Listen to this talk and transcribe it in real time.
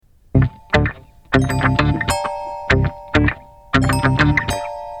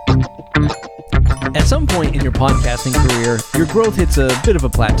point in your podcasting career, your growth hits a bit of a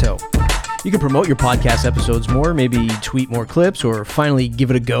plateau. You can promote your podcast episodes more, maybe tweet more clips, or finally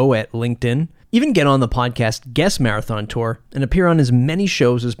give it a go at LinkedIn. Even get on the podcast guest marathon tour and appear on as many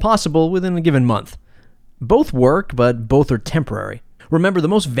shows as possible within a given month. Both work, but both are temporary. Remember, the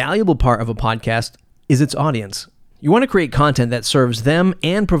most valuable part of a podcast is its audience. You want to create content that serves them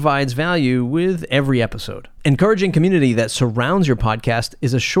and provides value with every episode. Encouraging community that surrounds your podcast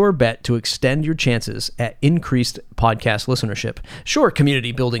is a sure bet to extend your chances at increased podcast listenership. Sure,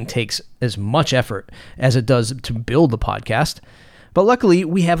 community building takes as much effort as it does to build the podcast, but luckily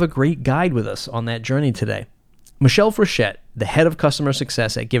we have a great guide with us on that journey today. Michelle Frechette, the head of customer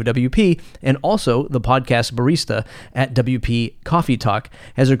success at GiveWP and also the podcast barista at WP Coffee Talk,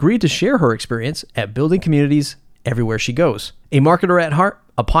 has agreed to share her experience at building communities everywhere she goes. A marketer at heart,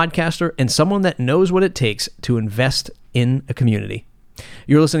 a podcaster, and someone that knows what it takes to invest in a community.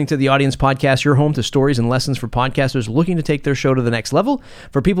 You're listening to the Audience Podcast, your home to stories and lessons for podcasters looking to take their show to the next level,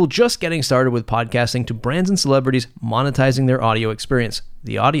 for people just getting started with podcasting, to brands and celebrities monetizing their audio experience.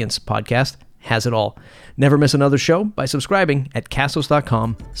 The Audience Podcast has it all. Never miss another show by subscribing at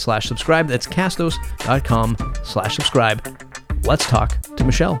castos.com/subscribe. That's castos.com/subscribe. Let's talk to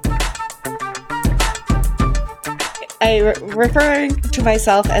Michelle. I refer to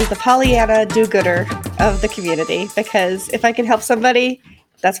myself as the Pollyanna do-gooder of the community, because if I can help somebody,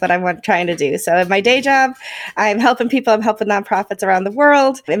 that's what I'm trying to do. So in my day job, I'm helping people. I'm helping nonprofits around the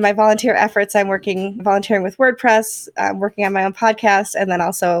world. In my volunteer efforts, I'm volunteering with WordPress. I'm working on my own podcast, and then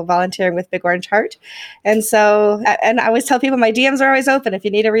also volunteering with Big Orange Heart. And so, and I always tell people my DMs are always open. If you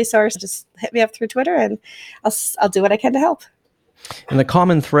need a resource, just hit me up through Twitter, and I'll do what I can to help. And the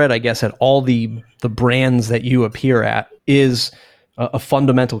common thread, I guess, at all the brands that you appear at is a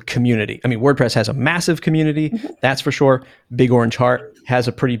fundamental community. I mean, WordPress has a massive community, that's for sure. Big Orange Heart has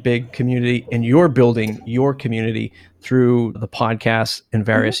a pretty big community, and you're building your community through the podcasts and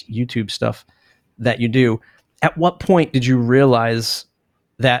various YouTube stuff that you do. At what point did you realize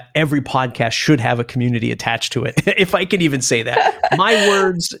that every podcast should have a community attached to it? If I can even say that. My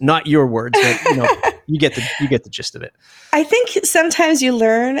words, not your words, but you get the gist of it. I think sometimes you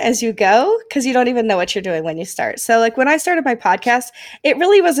learn as you go, because you don't even know what you're doing when you start. So like when I started my podcast, it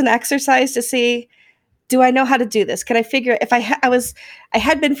really was an exercise to see, do I know how to do this? Can I figure, if I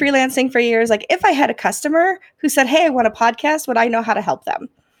had been freelancing for years, like if I had a customer who said, hey, I want a podcast, would I know how to help them?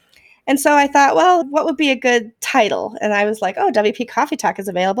 And so I thought, well, what would be a good title? And I was like, oh, WP Coffee Talk is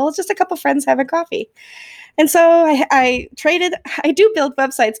available. It's just a couple friends having coffee. And so I do build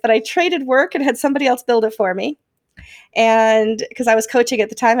websites, but I traded work and had somebody else build it for me. And because I was coaching at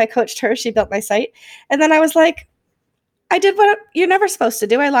the time, I coached her, she built my site. And then I was like, I did what you're never supposed to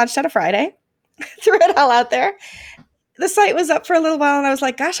do. I launched on a Friday, threw it all out there. The site was up for a little while, and I was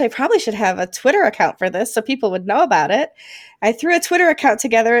like, gosh, I probably should have a Twitter account for this so people would know about it. I threw a Twitter account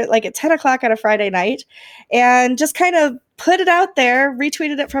together like at 10 o'clock on a Friday night and just kind of put it out there,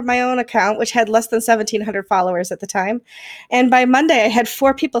 retweeted it from my own account, which had less than 1,700 followers at the time. And by Monday, I had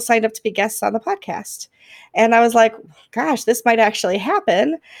 4 people signed up to be guests on the podcast. And I was like, gosh, this might actually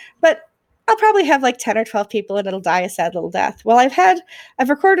happen. But I'll probably have like 10 or 12 people and it'll die a sad little death. Well, I've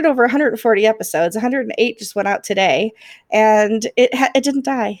recorded over 140 episodes. 108 just went out today, and it didn't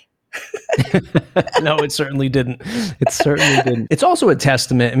die. No, it certainly didn't. It certainly didn't. It's also a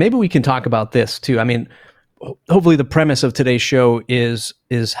testament, and maybe we can talk about this too. I mean, hopefully the premise of today's show is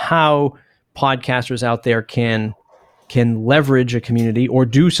how podcasters out there can leverage a community or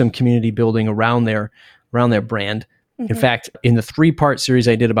do some community building around their brand. In fact, in the 3-part series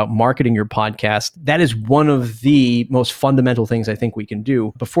I did about marketing your podcast, that is one of the most fundamental things I think we can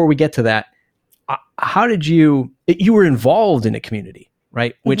do. Before we get to that, how did you were involved in a community,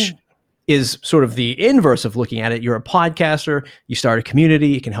 right? Which is sort of the inverse of looking at it. You're a podcaster, you start a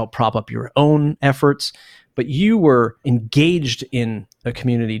community, it can help prop up your own efforts, but you were engaged in a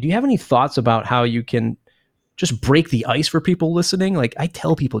community. Do you have any thoughts about how you can just break the ice for people listening? Like I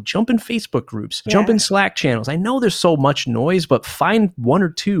tell people, jump in Facebook groups, jump in Slack channels. I know there's so much noise, but find 1 or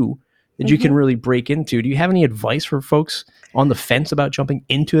 2 that you can really break into. Do you have any advice for folks on the fence about jumping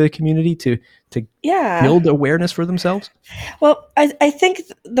into a community to build awareness for themselves? Well, I think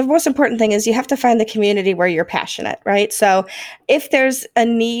the most important thing is you have to find the community where you're passionate, right? So if there's a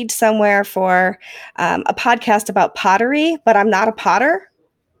need somewhere for a podcast about pottery, but I'm not a potter,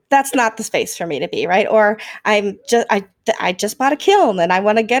 that's not the space for me to be, right? Or I I just bought a kiln and I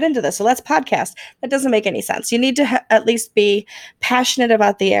want to get into this, so let's podcast. That doesn't make any sense. You need to at least be passionate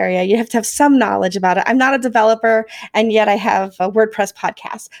about the area. You have to have some knowledge about it. I'm not a developer, and yet I have a WordPress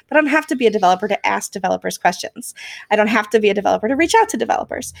podcast, but I don't have to be a developer to ask developers questions. I don't have to be a developer to reach out to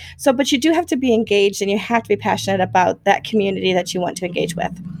developers. So, but you do have to be engaged, and you have to be passionate about that community that you want to engage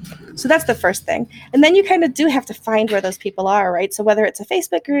with. So that's the first thing. And then you kind of do have to find where those people are, right? So whether it's a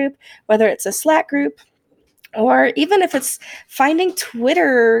Facebook group, whether it's a Slack group, or even if it's finding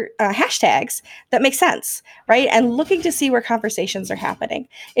Twitter hashtags that make sense, right? And looking to see where conversations are happening.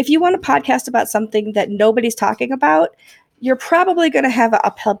 If you want a podcast about something that nobody's talking about, you're probably going to have an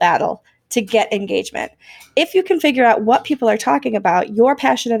uphill battle to get engagement. If you can figure out what people are talking about, you're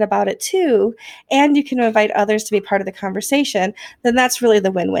passionate about it too, and you can invite others to be part of the conversation, then that's really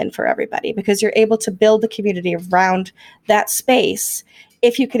the win-win for everybody, because you're able to build the community around that space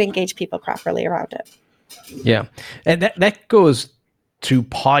if you can engage people properly around it. Yeah. And that goes to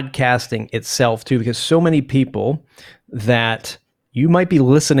podcasting itself too, because so many people that you might be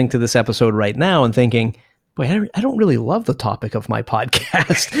listening to this episode right now and thinking, boy, I don't really love the topic of my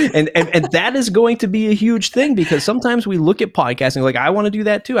podcast. and that is going to be a huge thing, because sometimes we look at podcasting like, I want to do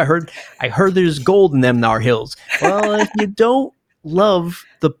that too. I heard there's gold in them Nar Hills. Well, if you don't love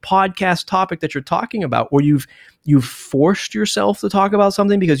the podcast topic that you're talking about, or you've forced yourself to talk about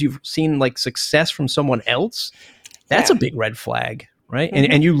something because you've seen like success from someone else, that's a big red flag, right?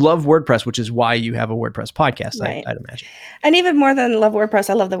 Mm-hmm. And you love WordPress, which is why you have a WordPress podcast, right. I'd imagine. And even more than love WordPress,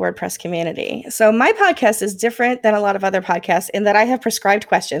 I love the WordPress community. So my podcast is different than a lot of other podcasts in that I have prescribed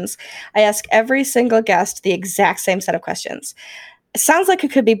questions. I ask every single guest the exact same set of questions. It sounds like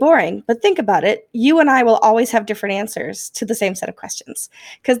it could be boring, but think about it. You and I will always have different answers to the same set of questions,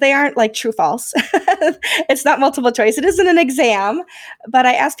 because they aren't like true false. It's not multiple choice. It isn't an exam, but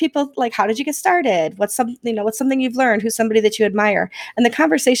I ask people like, how did you get started? What's something you've learned? Who's somebody that you admire? And the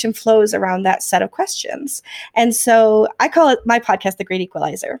conversation flows around that set of questions. And so I call it my podcast, The Great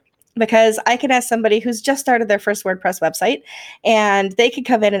Equalizer, because I can ask somebody who's just started their first WordPress website and they could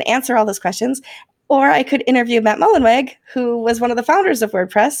come in and answer all those questions. Or I could interview Matt Mullenweg, who was one of the founders of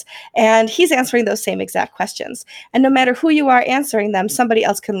WordPress, and he's answering those same exact questions. And no matter who you are answering them, somebody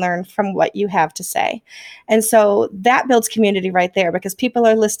else can learn from what you have to say. And so that builds community right there, because people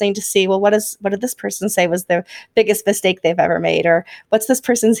are listening to see, well, what did this person say was the biggest mistake they've ever made? Or what's this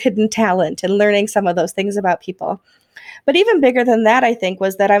person's hidden talent? And learning some of those things about people. But even bigger than that, I think,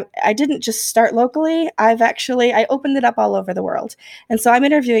 was that I didn't just start locally. I opened it up all over the world. And so I'm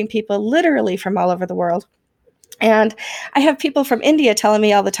interviewing people literally from all over the world. And I have people from India telling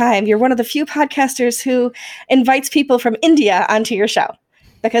me all the time, you're one of the few podcasters who invites people from India onto your show.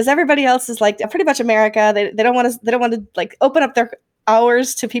 Because everybody else is like pretty much America. They don't want to like open up their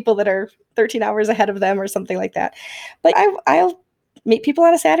hours to people that are 13 hours ahead of them or something like that. But I'll meet people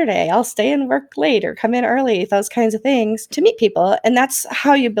on a Saturday. I'll stay and work late or come in early, those kinds of things to meet people. And that's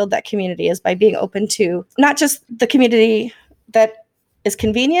how you build that community, is by being open to not just the community that is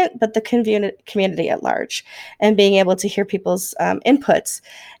convenient, but the community at large, and being able to hear people's inputs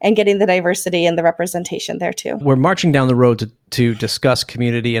and getting the diversity and the representation there too. We're marching down the road to discuss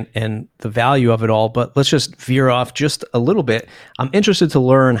community and the value of it all, but let's just veer off just a little bit. I'm interested to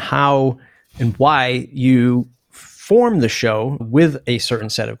learn how and why you form the show with a certain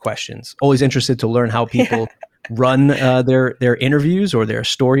set of questions. Always interested to learn how people run their interviews or their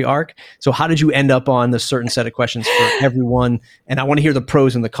story arc. So how did you end up on the certain set of questions for everyone? And I want to hear the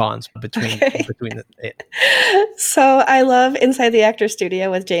pros and the cons between it. So I love Inside the Actor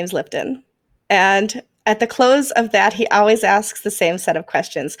Studio with James Lipton. And at the close of that, he always asks the same set of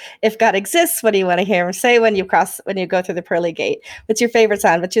questions. If God exists, what do you want to hear him say when you go through the pearly gate? What's your favorite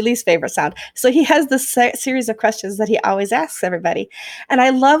sound? What's your least favorite sound? So he has this series of questions that he always asks everybody. And I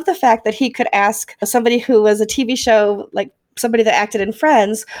love the fact that he could ask somebody who was a TV show, like somebody that acted in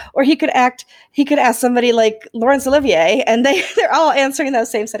Friends, or he could ask somebody like Laurence Olivier, and they're all answering those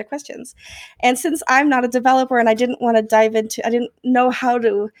same set of questions. And since I'm not a developer and I didn't know how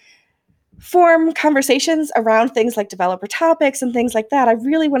to form conversations around things like developer topics and things like that, I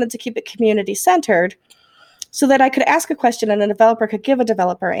really wanted to keep it community centered so that I could ask a question and a developer could give a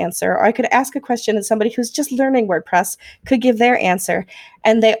developer answer, or I could ask a question and somebody who's just learning WordPress could give their answer,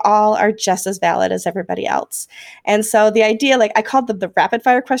 and they all are just as valid as everybody else. And so the idea, like I called them the rapid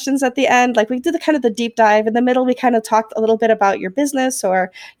fire questions at the end, like we did the deep dive. In the middle, we kind of talked a little bit about your business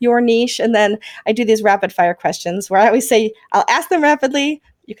or your niche, and then I do these rapid fire questions where I always say, I'll ask them rapidly,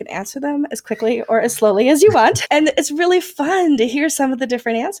 you can answer them as quickly or as slowly as you want. And it's really fun to hear some of the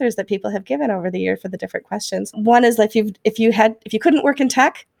different answers that people have given over the year for the different questions. One is like if you couldn't work in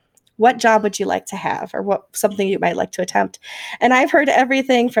tech, What job would you like to have, or what something you might like to attempt? And I've heard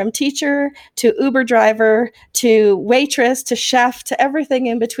everything from teacher to Uber driver to waitress to chef to everything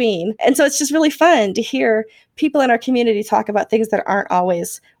in between. And so it's just really fun to hear people in our community talk about things that aren't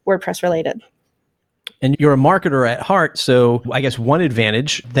always WordPress related. And you're a marketer at heart, so I guess one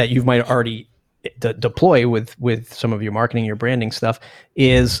advantage that you might already deploy with some of your marketing, your branding stuff,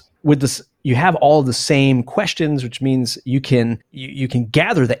 is with this, you have all the same questions, which means you can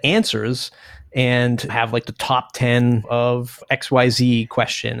gather the answers and have like the top 10 of XYZ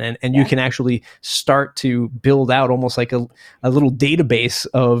question. And you can actually start to build out almost like a little database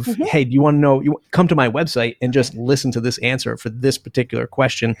of, hey, do you want to know, you come to my website and just listen to this answer for this particular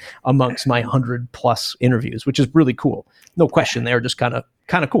question amongst my 100+ interviews, which is really cool. No question. They're just kind of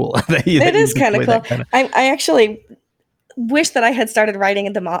cool. It is kind of cool. I actually wish that I had started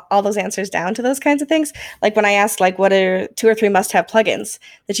writing them all those answers down to those kinds of things. Like when I asked, like, what are 2 or 3 must-have plugins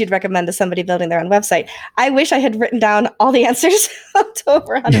that you'd recommend to somebody building their own website? I wish I had written down all the answers up to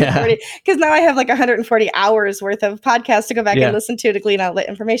over 140, because now I have like 140 hours worth of podcasts to go back and listen to glean out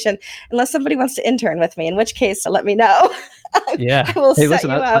information. Unless somebody wants to intern with me, in which case, let me know. I will set you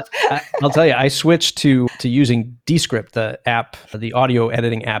up. I'll tell you, I switched to using Descript, the app, the audio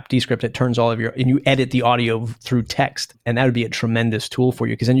editing app, Descript. It turns all of and you edit the audio through text. And that would be a tremendous tool for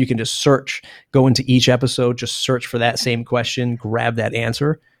you, because then you can just search, go into each episode, just search for that same question, grab that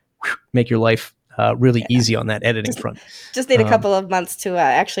answer, make your life really easy on that editing front. Just need a couple of months to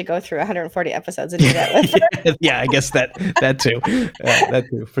actually go through 140 episodes and do that with. I guess that too. That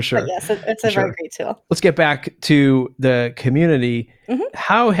too, for sure. But yes, it's a very great tool. Let's get back to the community.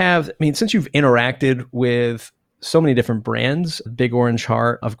 Since you've interacted with so many different brands, Big Orange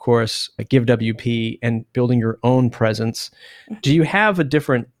Heart, of course, GiveWP, and building your own presence, do you have a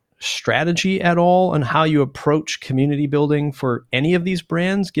different strategy at all on how you approach community building for any of these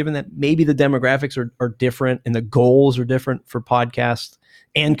brands, given that maybe the demographics are different and the goals are different for podcasts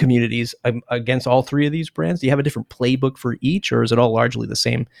and communities against all 3 of these brands? Do you have a different playbook for each, or is it all largely the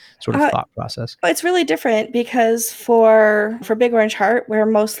same sort of thought process? It's really different, because for Big Orange Heart, we're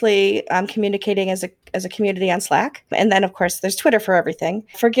mostly communicating as a community on Slack. And then, of course, there's Twitter for everything.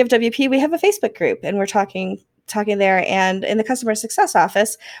 For GiveWP, we have a Facebook group, and we're talking there. And in the customer success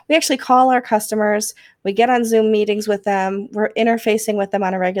office, we actually call our customers. We get on Zoom meetings with them. We're interfacing with them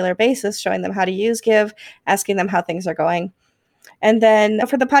on a regular basis, showing them how to use Give, asking them how things are going. And then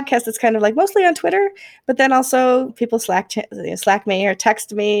for the podcast, it's kind of like mostly on Twitter, but then also people Slack me or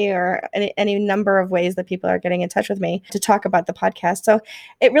text me, or any number of ways that people are getting in touch with me to talk about the podcast. So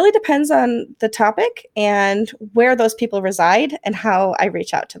it really depends on the topic and where those people reside and how I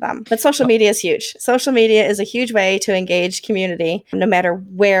reach out to them. But social media is huge. Social media is a huge way to engage community, no matter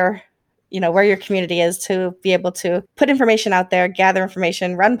where your community is, to be able to put information out there, gather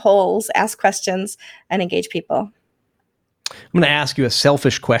information, run polls, ask questions, and engage people. I'm going to ask you a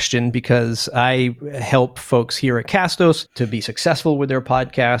selfish question, because I help folks here at Castos to be successful with their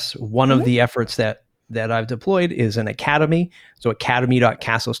podcasts. One of the efforts that I've deployed is an academy. So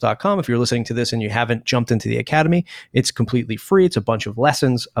academy.castos.com. If you're listening to this and you haven't jumped into the academy, it's completely free. It's a bunch of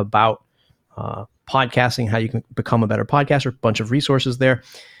lessons about podcasting, how you can become a better podcaster, a bunch of resources there.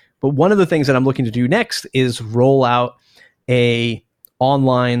 But one of the things that I'm looking to do next is roll out a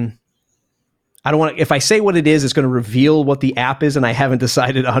online, if I say what it is, it's going to reveal what the app is, and I haven't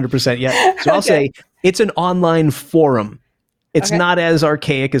decided 100% yet. So I'll say it's an online forum. It's not as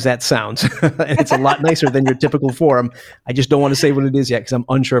archaic as that sounds. It's a lot nicer than your typical forum. I just don't want to say what it is yet, because I'm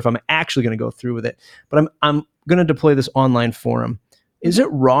unsure if I'm actually going to go through with it. But I'm going to deploy this online forum. Is it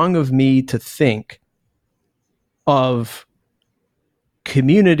wrong of me to think of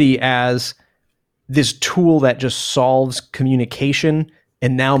community as this tool that just solves communication,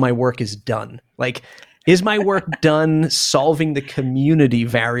 and now my work is done? Like, is my work done solving the community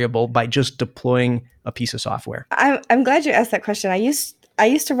variable by just deploying a piece of software? I'm glad you asked that question. I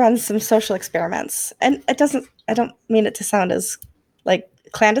used to run some social experiments, and I don't mean it to sound as like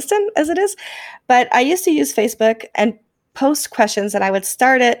clandestine as it is, but I used to use Facebook and post questions, and I would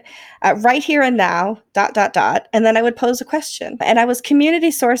start it right here and now, ... and then I would pose a question. And I was community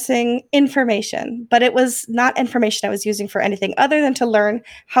sourcing information, but it was not information I was using for anything other than to learn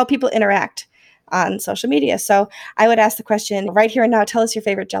how people interact on social media. So I would ask the question, right here and now, tell us your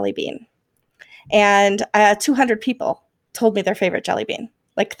favorite jelly bean. And 200 people told me their favorite jelly bean.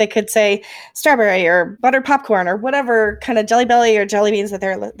 Like, they could say strawberry or buttered popcorn or whatever kind of Jelly Belly or jelly beans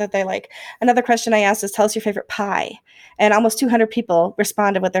that they like. Another question I asked is, tell us your favorite pie. And almost 200 people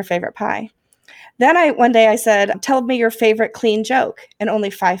responded with their favorite pie. Then one day I said, tell me your favorite clean joke. And only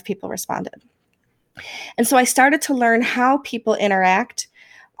 5 people responded. And so I started to learn how people interact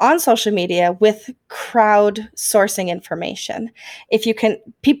on social media with crowdsourcing information. If you can,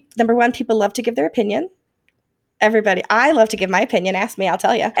 number one, people love to give their opinion. Everybody, I love to give my opinion. Ask me, I'll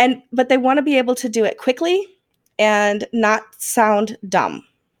tell you. But they want to be able to do it quickly and not sound dumb.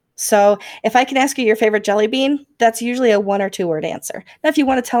 So if I can ask you your favorite jelly bean, that's usually a 1 or 2 word answer. Now, if you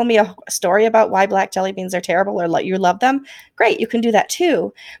want to tell me a story about why black jelly beans are terrible or you love them, great, you can do that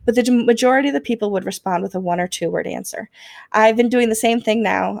too. But the majority of the people would respond with a 1 or 2 word answer. I've been doing the same thing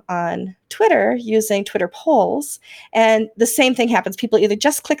now on Twitter using Twitter polls, and the same thing happens. People either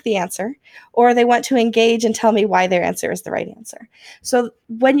just click the answer or they want to engage and tell me why their answer is the right answer. So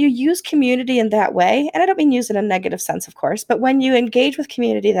when you use community in that way, and I don't mean use it in a negative sense, of course, but when you engage with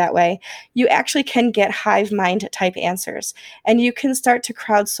community that way, you actually can get hive mind type answers, and you can start to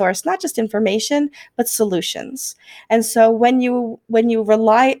crowdsource not just information, but solutions. And so when you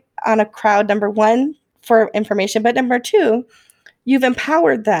rely on a crowd, number one, for information, but number two, you've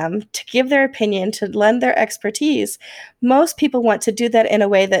empowered them to give their opinion, to lend their expertise. Most people want to do that in a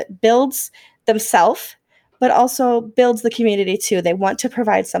way that builds themselves, but also builds the community too. They want to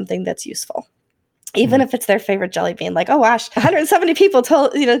provide something that's useful. Even if it's their favorite jelly bean, like, oh gosh, 170 people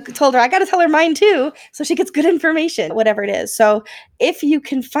told her, I got to tell her mine too, so she gets good information, whatever it is. So if you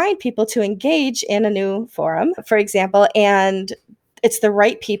can find people to engage in a new forum, for example, and it's the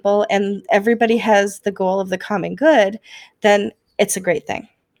right people and everybody has the goal of the common good, then it's a great thing.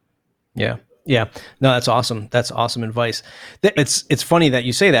 Yeah. Yeah. No, that's awesome. That's awesome advice. It's funny that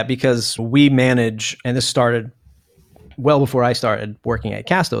you say that, because we manage, and this started well before I started working at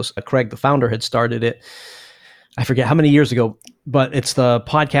Castos. Craig, the founder, had started it, I forget how many years ago, but it's the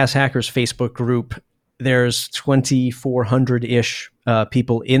Podcast Hackers Facebook group. There's 2,400-ish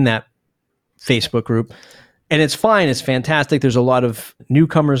people in that Facebook group. And it's fine. It's fantastic. There's a lot of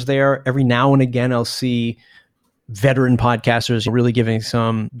newcomers there. Every now and again, I'll see veteran podcasters really giving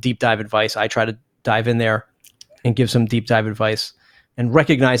some deep dive advice. I try to dive in there and give some deep dive advice, and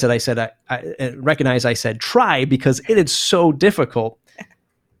recognize that I said try, because it is so difficult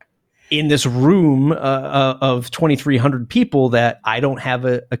in this room of 2,300 people that I don't have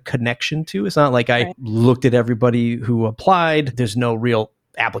a connection to. It's not like I looked at everybody who applied. There's no real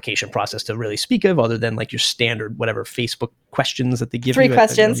application process to really speak of, other than like your standard whatever Facebook questions that they give you. 3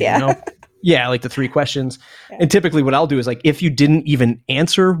 questions, Yeah, like the 3 questions. Yeah. And typically what I'll do is, like, if you didn't even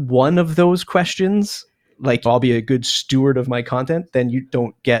answer one of those questions, like, I'll be a good steward of my content, then you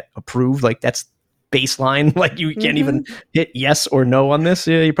don't get approved. Like, that's baseline. Like, you can't even hit yes or no on this.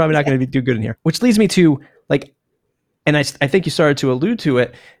 You're probably not going to do good in here. Which leads me to, like, and I think you started to allude to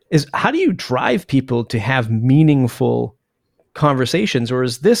it, is how do you drive people to have meaningful conversations? Or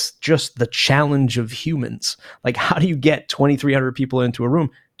is this just the challenge of humans? Like, how do you get 2,300 people into a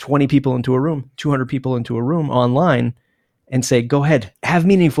room, 20 people into a room, 200 people into a room online, and say, go ahead, have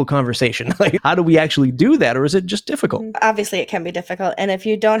meaningful conversation? Like, how do we actually do that? Or is it just difficult? Obviously, it can be difficult. And if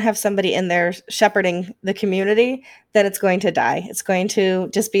you don't have somebody in there shepherding the community, then it's going to die. It's going to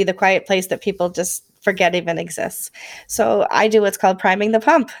just be the quiet place that people just forget even exists. So I do what's called priming the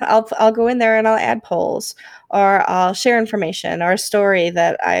pump. I'll go in there and I'll add polls, or I'll share information, or a story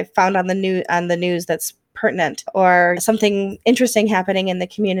that I found on the news that's pertinent, or something interesting happening in the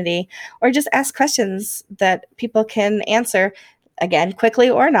community, or just ask questions that people can answer, again, quickly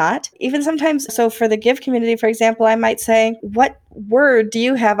or not. Even sometimes, so for the Give community, for example, I might say, what word do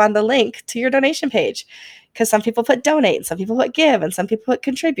you have on the link to your donation page? Because some people put donate, and some people put give, and some people put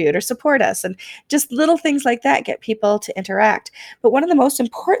contribute or support us. And just little things like that get people to interact. But one of the most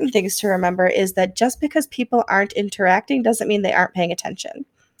important things to remember is that just because people aren't interacting doesn't mean they aren't paying attention.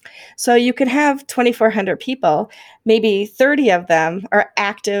 So you could have 2,400 people, maybe 30 of them are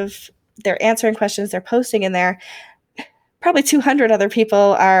active, they're answering questions, they're posting in there. Probably 200 other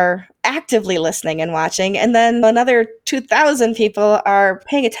people are actively listening and watching, and then another 2,000 people are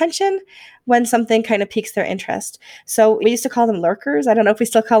paying attention when something kind of piques their interest. So we used to call them lurkers. I don't know if we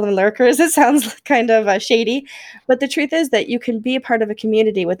still call them lurkers. It sounds kind of shady, but the truth is that you can be a part of a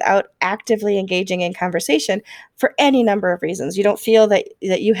community without actively engaging in conversation for any number of reasons. You don't feel that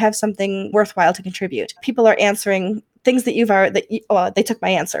you have something worthwhile to contribute. People are answering things that they took my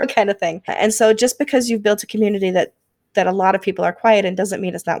answer, kind of thing. And so just because you've built a community that a lot of people are quiet in doesn't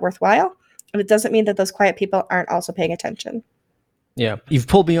mean it's not worthwhile. And it doesn't mean that those quiet people aren't also paying attention. Yeah. You've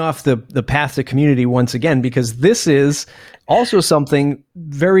pulled me off the path to community once again, because this is also something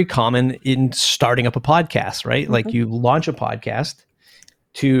very common in starting up a podcast, right? Mm-hmm. Like, you launch a podcast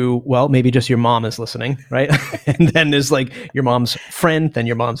to, well, maybe just your mom is listening, right? And then there's like your mom's friend, then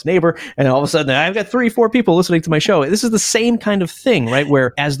your mom's neighbor. And all of a sudden I've got 3-4 people listening to my show. This is the same kind of thing, right?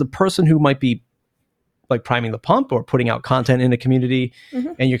 Where as the person who might be like priming the pump or putting out content in a community,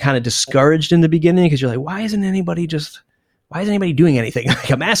 Mhm. and you're kind of discouraged in the beginning because you're like, why isn't anybody doing anything? Like,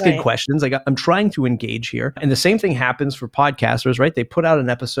 I'm asking Right. questions. Like, I'm trying to engage here. And the same thing happens for podcasters, right? They put out an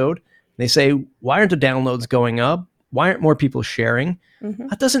episode. They say, why aren't the downloads going up? Why aren't more people sharing? Mhm.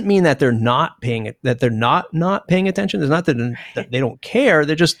 That doesn't mean that they're not paying attention. It's not that they don't care.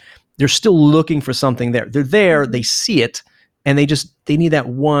 They're still looking for something there. They're there. Mhm. They see it, and they need that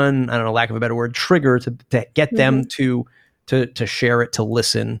one, I don't know, lack of a better word, trigger to get them to share it, to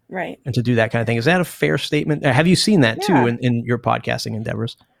listen, Right. and to do that kind of thing. Is that a fair statement? Have you seen that too Yeah. in your podcasting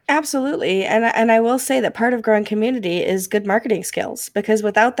endeavors? Absolutely. And I will say that part of growing community is good marketing skills, because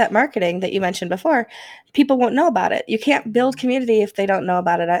without that marketing that you mentioned before, people won't know about it. You can't build community if they don't know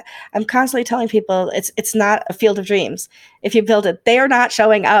about it. I'm constantly telling people it's not a field of dreams. If you build it, they are not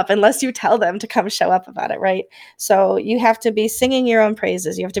showing up unless you tell them to come show up about it, right? So you have to be singing your own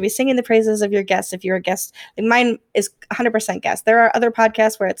praises. You have to be singing the praises of your guests. If you're a guest, like mine is 100% guest. There are other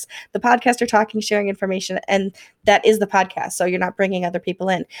podcasts where it's the podcaster talking, sharing information, and that is the podcast. So you're not bringing other people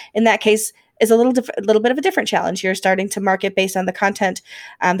in. In that case, is a little bit of a different challenge. You're starting to market based on the content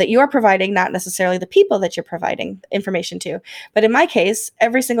that you're providing, not necessarily the people that you're providing information to. But in my case,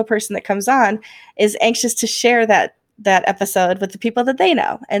 every single person that comes on is anxious to share that episode with the people that they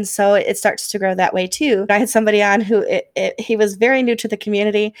know. And so it starts to grow that way too. I had somebody on who he was very new to the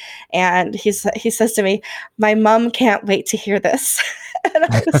community, and he says to me, "My mom can't wait to hear this." And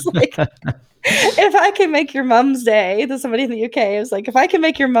I was like, if I can make your mom's day, to somebody in the UK, I was like, if I can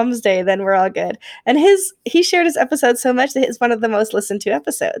make your mom's day, then we're all good. And he shared his episode so much that it's one of the most listened to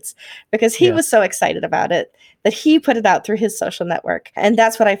episodes, because he Yeah. was so excited about it that he put it out through his social network. And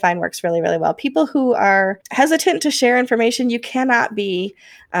that's what I find works really, really well. People who are hesitant to share information, you cannot be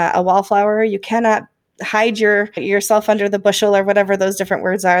a wallflower. You cannot hide yourself under the bushel, or whatever those different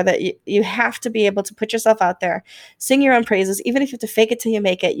words are. That you have to be able to put yourself out there, sing your own praises. Even if you have to fake it till you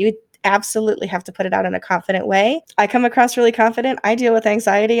make it, you absolutely have to put it out in a confident way. I come across really confident. I deal with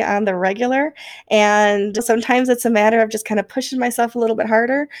anxiety on the regular, and sometimes it's a matter of just kind of pushing myself a little bit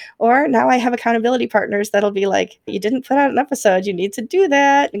harder. Or now I have accountability partners that'll be like, you didn't put out an episode, you need to do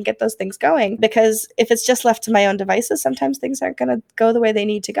that, and get those things going. Because if it's just left to my own devices, sometimes things aren't going to go the way they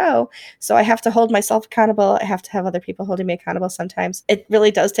need to go. So I have to hold myself accountable. I have to have other people holding me accountable sometimes. It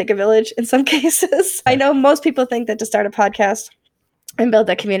really does take a village in some cases. I know most people think that to start a podcast and build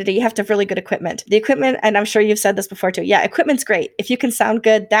that community, you have to have really good equipment. The equipment, and I'm sure you've said this before too, yeah, equipment's great. If you can sound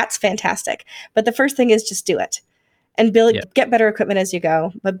good, that's fantastic. But the first thing is just do it. And get better equipment as you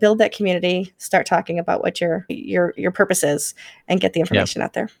go. But build that community, start talking about what your purpose is, and get the information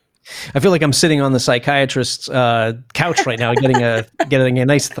out there. I feel like I'm sitting on the psychiatrist's couch right now, getting a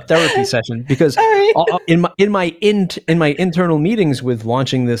nice therapy session, because in my internal meetings with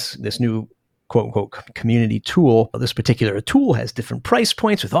launching this new quote unquote community tool, this particular tool has different price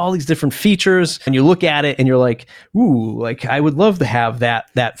points with all these different features, and you look at it and you're like, ooh, like I would love to have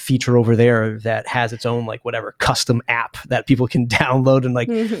that feature over there that has its own like whatever custom app that people can download, and like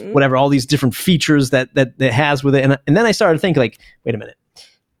whatever, all these different features that it has with it. And then I started to think like, wait a minute.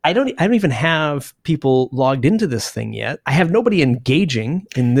 I don't even have people logged into this thing yet. I have nobody engaging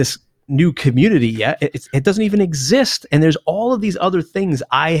in this new community yet. It doesn't even exist. And there's all of these other things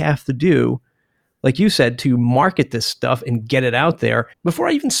I have to do, like you said, to market this stuff and get it out there before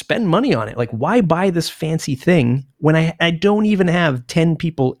I even spend money on it. Like, why buy this fancy thing when I don't even have 10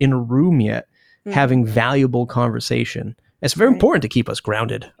 people in a room yet having valuable conversation? It's very important to keep us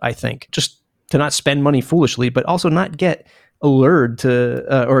grounded, I think, just to not spend money foolishly, but also not get allured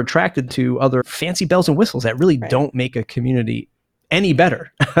to or attracted to other fancy bells and whistles that really don't make a community any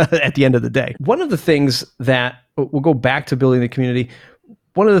better at the end of the day. One of the things that we'll go back to building the community.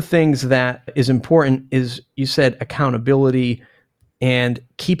 One of the things that is important is, you said, accountability and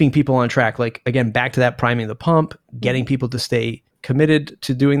keeping people on track. Like, again, back to that priming the pump, getting people to stay committed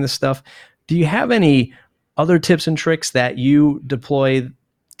to doing this stuff. Do you have any other tips and tricks that you deploy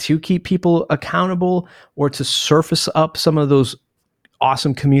to keep people accountable, or to surface up some of those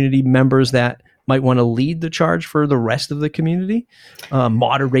awesome community members that might want to lead the charge for the rest of the community,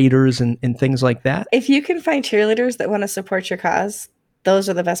 moderators and things like that? If you can find cheerleaders that want to support your cause, those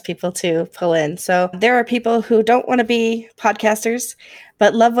are the best people to pull in. So there are people who don't want to be podcasters,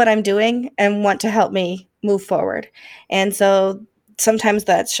 but love what I'm doing and want to help me move forward. And so sometimes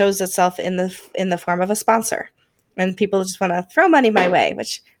that shows itself in the form of a sponsor, and people just want to throw money my way,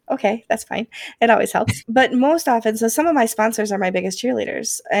 which, okay, that's fine. It always helps. But most often, so some of my sponsors are my biggest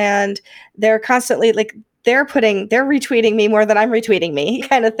cheerleaders, and they're constantly like, they're retweeting me more than I'm retweeting me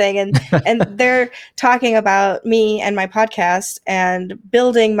kind of thing. And they're talking about me and my podcast and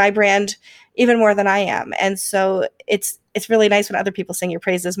building my brand even more than I am. And so it's really nice when other people sing your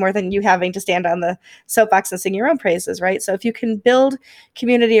praises more than you having to stand on the soapbox and sing your own praises, right? So if you can build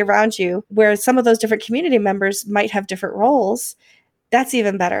community around you where some of those different community members might have different roles, that's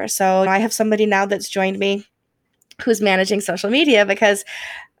even better. So I have somebody now that's joined me who's managing social media because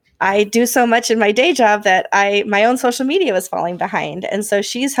I do so much in my day job that my own social media was falling behind. And so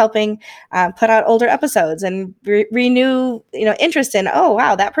she's helping put out older episodes and renew, interest in, oh,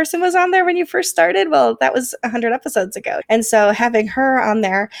 wow, that person was on there when you first started. Well, that was 100 episodes ago. And so having her on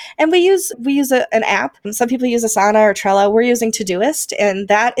there, and we use an app. Some people use Asana or Trello. We're using Todoist, and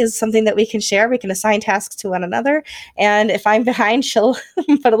that is something that we can share. We can assign tasks to one another. And if I'm behind, she'll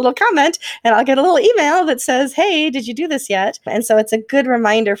put a little comment and I'll get a little email that says, hey, did you do this yet? And so it's a good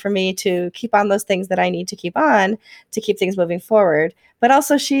reminder for me to keep on those things that I need to keep on to keep things moving forward. But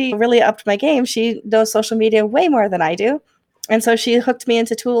also she really upped my game. She knows social media way more than I do. And so she hooked me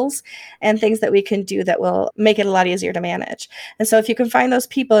into tools and things that we can do that will make it a lot easier to manage. And so if you can find those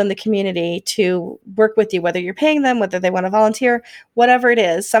people in the community to work with you, whether you're paying them, whether they want to volunteer, whatever it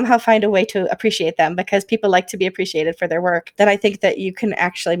is, somehow find a way to appreciate them because people like to be appreciated for their work, then I think that you can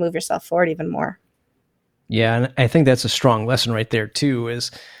actually move yourself forward even more. Yeah, and I think that's a strong lesson right there too,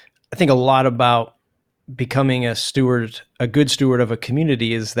 is I think a lot about becoming a good steward of a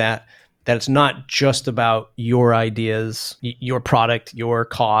community is that it's not just about your ideas, your product, your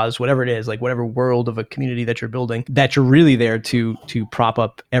cause, whatever it is, like whatever world of a community that you're building, that you're really there to prop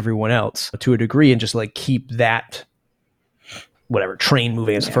up everyone else to a degree and just like keep that whatever train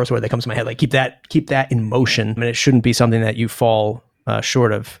moving is the first word that comes to my head. Like keep that in motion. I mean, it shouldn't be something that you fall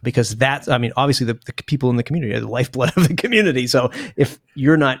short of, because that's, I mean, obviously the people in the community are the lifeblood of the community. So if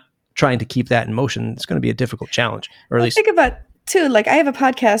you're not trying to keep that in motion, it's going to be a difficult challenge, or at least think about too, like I have a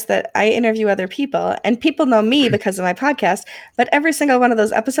podcast that I interview other people and people know me because of my podcast, but every single one of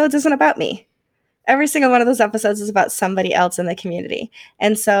those episodes isn't about me. Every single one of those episodes is about somebody else in the community.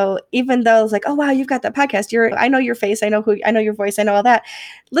 And so even though it's like, oh, wow, you've got that podcast. I know your face. I know your voice. I know all that.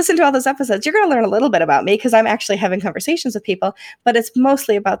 Listen to all those episodes. You're going to learn a little bit about me because I'm actually having conversations with people, but it's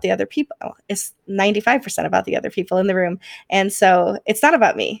mostly about the other people. It's 95% about the other people in the room. And so it's not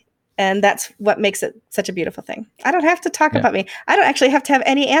about me. And that's what makes it such a beautiful thing. I don't have to talk about me. I don't actually have to have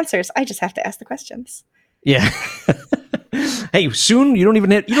any answers. I just have to ask the questions. Yeah. Hey, soon you don't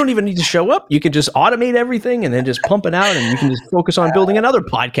even need to show up. You can just automate everything and then just pump it out, and you can just focus on building another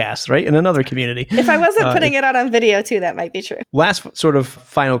podcast, right, in another community. If I wasn't putting it out on video too, that might be true. Last sort of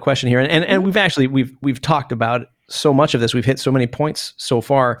final question here, and we've talked about so much of this. We've hit so many points so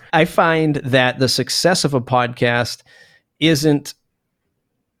far. I find that the success of a podcast isn't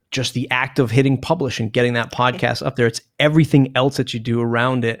just the act of hitting publish and getting that podcast up there. It's everything else that you do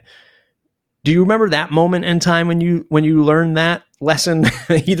around it. Do you remember that moment in time when you learned that lesson,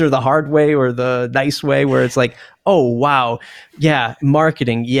 either the hard way or the nice way, where it's like, oh, wow, yeah,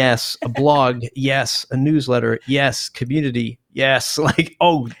 marketing, yes, a blog, yes, a newsletter, yes, community, yes, like,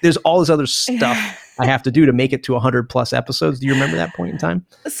 oh, there's all this other stuff I have to do to make it to 100 plus episodes. Do you remember that point in time?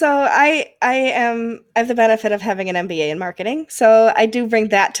 So I have the benefit of having an MBA in marketing. So I do bring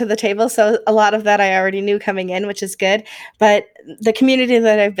that to the table. So a lot of that I already knew coming in, which is good. But the community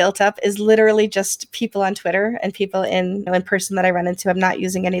that I've built up is literally just people on Twitter and people in person that I run into. I'm not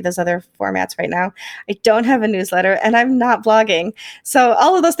using any of those other formats right now. I don't have a newsletter and I'm not blogging. So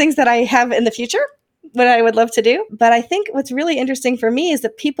all of those things that I have in the future, what I would love to do. But I think what's really interesting for me is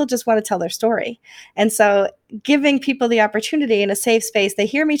that people just want to tell their story. And so giving people the opportunity in a safe space, they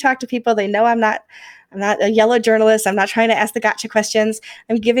hear me talk to people. They know I'm not a yellow journalist. I'm not trying to ask the gotcha questions.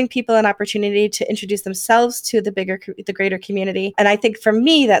 I'm giving people an opportunity to introduce themselves to the greater community. And I think for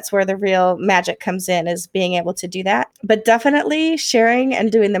me, that's where the real magic comes in, is being able to do that. But definitely sharing and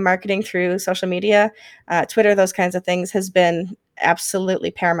doing the marketing through social media, Twitter, those kinds of things has been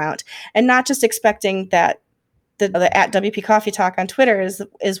absolutely paramount. And not just expecting that the at WP Coffee Talk on Twitter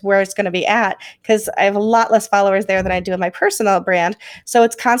is where it's going to be at, because I have a lot less followers there than I do in my personal brand. So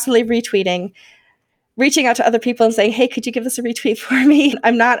it's constantly retweeting, reaching out to other people and saying, hey, could you give this a retweet for me?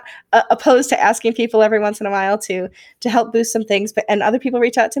 I'm not opposed to asking people every once in a while to help boost some things, and other people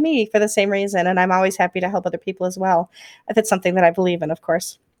reach out to me for the same reason. And I'm always happy to help other people as well, if it's something that I believe in, of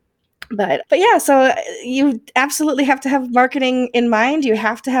course. But yeah, so you absolutely have to have marketing in mind. You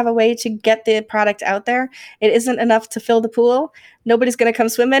have to have a way to get the product out there. It isn't enough to fill the pool. Nobody's going to come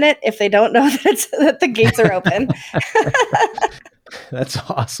swim in it if they don't know that the gates are open. That's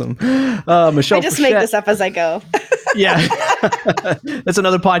awesome. Michelle I just Frechette. make this up as I go. Yeah. That's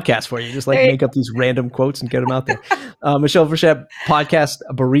another podcast for you. Just like make up these random quotes and get them out there. Michelle Frechette, podcast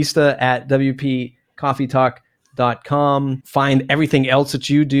barista at WPCoffeeTalk.com. Find everything else that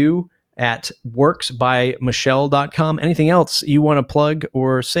you do at worksbymichelle.com. Anything else you want to plug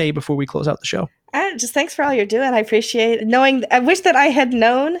or say before we close out the show? Just thanks for all you're doing. I appreciate knowing. I wish that I had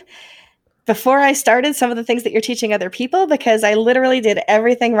known before I started some of the things that you're teaching other people, because I literally did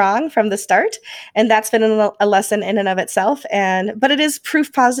everything wrong from the start. And that's been a lesson in and of itself. But it is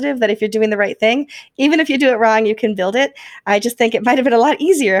proof positive that if you're doing the right thing, even if you do it wrong, you can build it. I just think it might have been a lot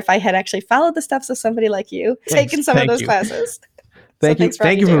easier if I had actually followed the steps of somebody like you, taken some of those classes. Thank you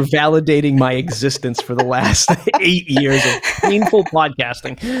for validating my existence for the last 8 years of painful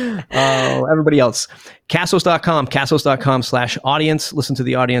podcasting. Everybody else, Castos.com/audience. Listen to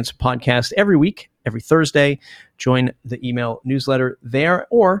the Audience podcast every week, every Thursday. Join the email newsletter there,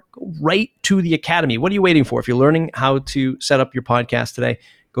 or go right to the Academy. What are you waiting for? If you're learning how to set up your podcast today,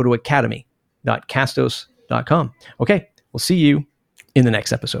 go to academy.castos.com. Okay, we'll see you in the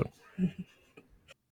next episode.